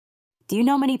Do you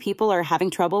know many people are having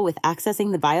trouble with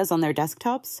accessing the BIOS on their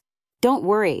desktops? Don't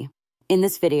worry. In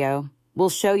this video, we'll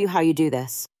show you how you do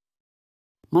this.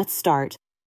 Let's start.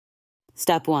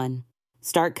 Step 1.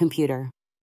 Start computer.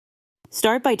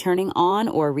 Start by turning on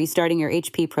or restarting your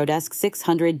HP ProDesk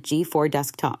 600 G4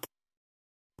 desktop.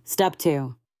 Step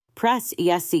 2. Press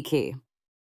ESC key.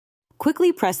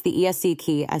 Quickly press the ESC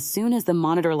key as soon as the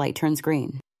monitor light turns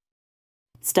green.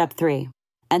 Step 3.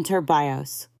 Enter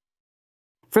BIOS.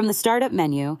 From the Startup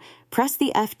menu, press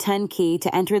the F10 key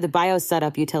to enter the BIOS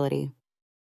setup utility.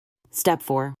 Step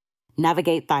 4.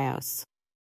 Navigate BIOS.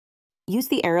 Use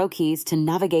the arrow keys to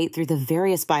navigate through the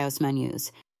various BIOS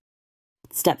menus.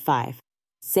 Step 5.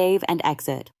 Save and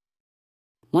exit.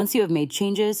 Once you have made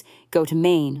changes, go to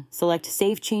Main, select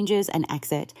Save Changes and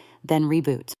Exit, then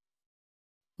Reboot.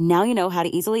 Now you know how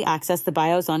to easily access the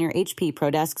BIOS on your HP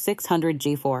ProDesk 600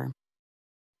 G4.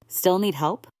 Still need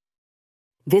help?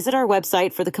 Visit our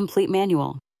website for the complete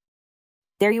manual.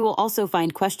 There you will also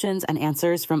find questions and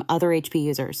answers from other HP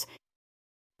users.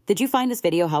 Did you find this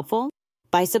video helpful?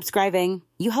 By subscribing,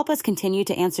 you help us continue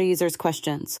to answer users'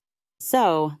 questions.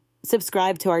 So,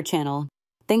 subscribe to our channel.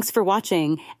 Thanks for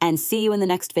watching, and see you in the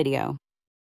next video.